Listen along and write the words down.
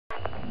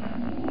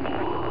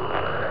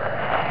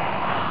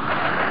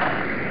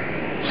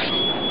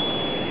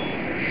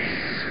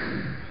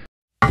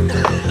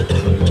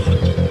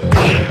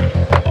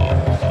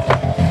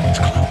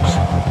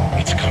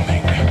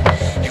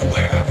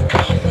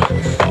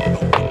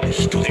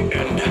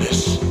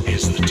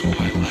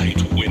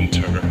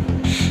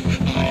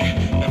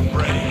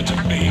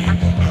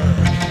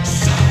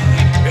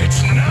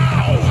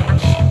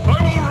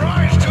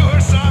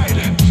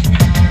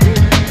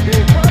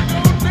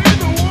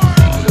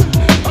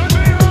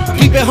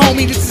it,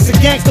 homie, this is a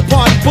gangster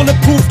party.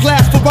 Bulletproof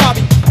glass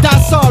Ferrari.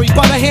 Die sorry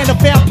by the hand of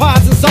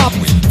vampires and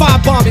zombies. Fire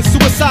bombing,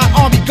 suicide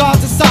army,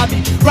 guards inside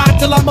me. Ride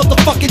till I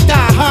motherfucking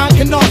die. High and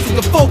canarsie,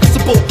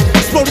 unfocusable.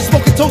 Exploding,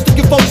 smoking, toasting,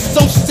 convulsions,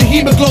 oceans and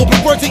hemoglobin.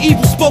 Words of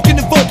evil, spoken,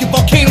 invoking,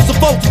 volcanoes of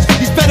voltage.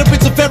 These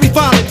veterans are very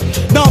violent.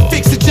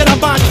 Non-fixed, Jedi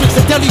mind tricks,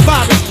 a deadly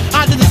virus.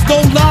 Either there's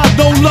no lie,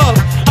 no love.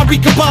 I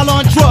read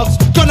Kabbalah on drugs.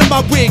 Gun in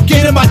my wig,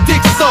 getting my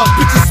dick sucked.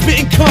 Bitches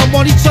spitting cum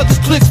on each other's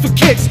clicks for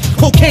kicks.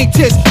 Cocaine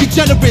tits,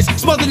 degenerates,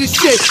 smothered in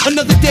shit.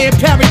 Another day in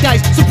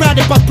paradise,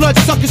 surrounded by blood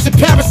suckers and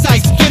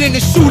parasites. Get in the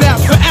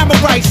shootouts for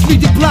Amorites.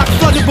 Lead the block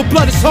flooded with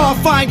blood is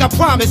horrifying, I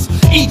promise.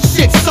 Eat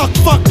shit, suck,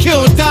 fuck,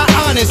 kill, and die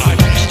honest.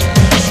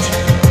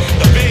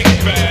 The big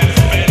bad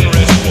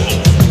Fenris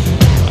wolf.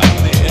 I'm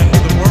the end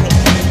of the world,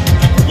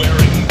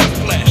 wearing the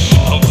flesh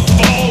of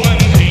fallen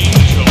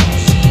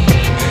angels.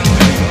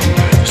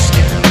 The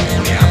skin of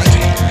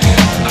reality.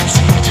 I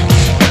see it.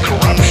 The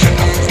corruption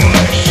of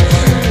flesh.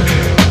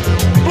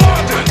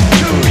 Blood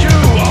to you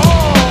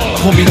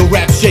all. Homie, the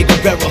rap Shaker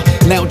Vera,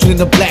 lounging in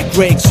the black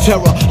rags,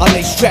 terror. I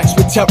lay straps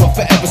with terror,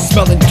 forever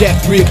smelling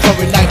death.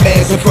 Reoccurring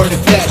nightmares of burning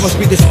flesh. Must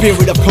be the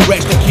spirit of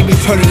correction that keep me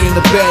turning in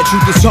the bed.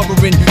 Youth is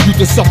hovering, youth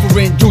is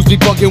suffering. Dudes be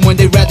bugging when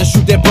they rather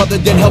shoot their brother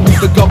than help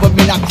the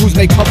government. I cruise,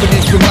 make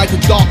covenants, bring light to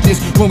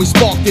darkness. When we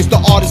spark this,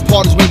 the artist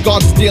part is when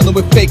God is dealing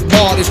with fake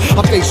martyrs.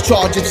 I face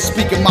charges,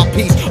 speaking my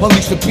peace.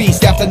 Unleash the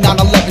beast after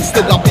 9/11,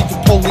 still got beef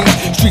with police.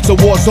 Streets a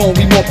war zone,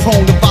 we more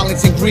prone to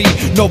violence and greed.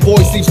 No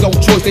voice leaves no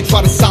choice, they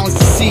try to silence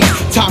the seed.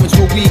 Tyrants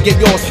will we get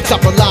yours,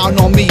 stop relying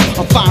on me.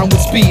 I'm firing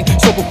with speed,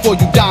 so before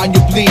you die and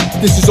you bleed.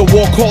 This is a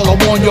war call, I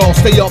warn y'all.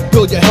 Stay up,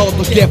 build your health,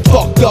 or get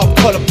fucked up.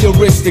 Cut up your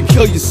wrist and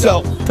kill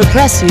yourself. For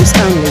press use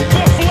only,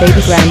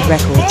 Baby Grand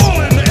Records.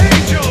 Fallen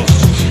angels,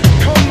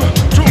 come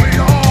to me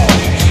all.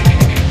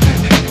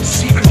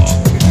 Secret,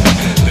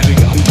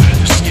 living under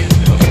the skin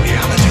of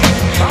reality.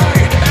 I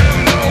am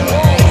the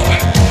wolf.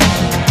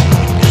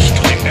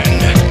 Weakling and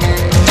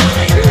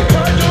dying.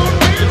 I don't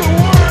need the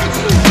words.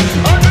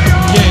 I'm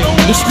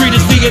beyond The street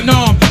is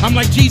Vietnam. I'm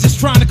like Jesus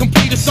trying to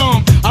complete a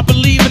psalm. I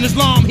believe in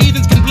Islam.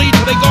 Heathens can bleed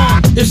till they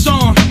gone. It's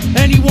on.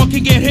 Anyone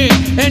can get hit.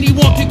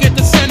 Anyone can get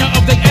the center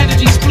of their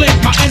energy split.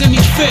 My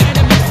enemies fit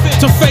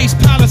to face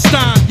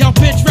Palestine.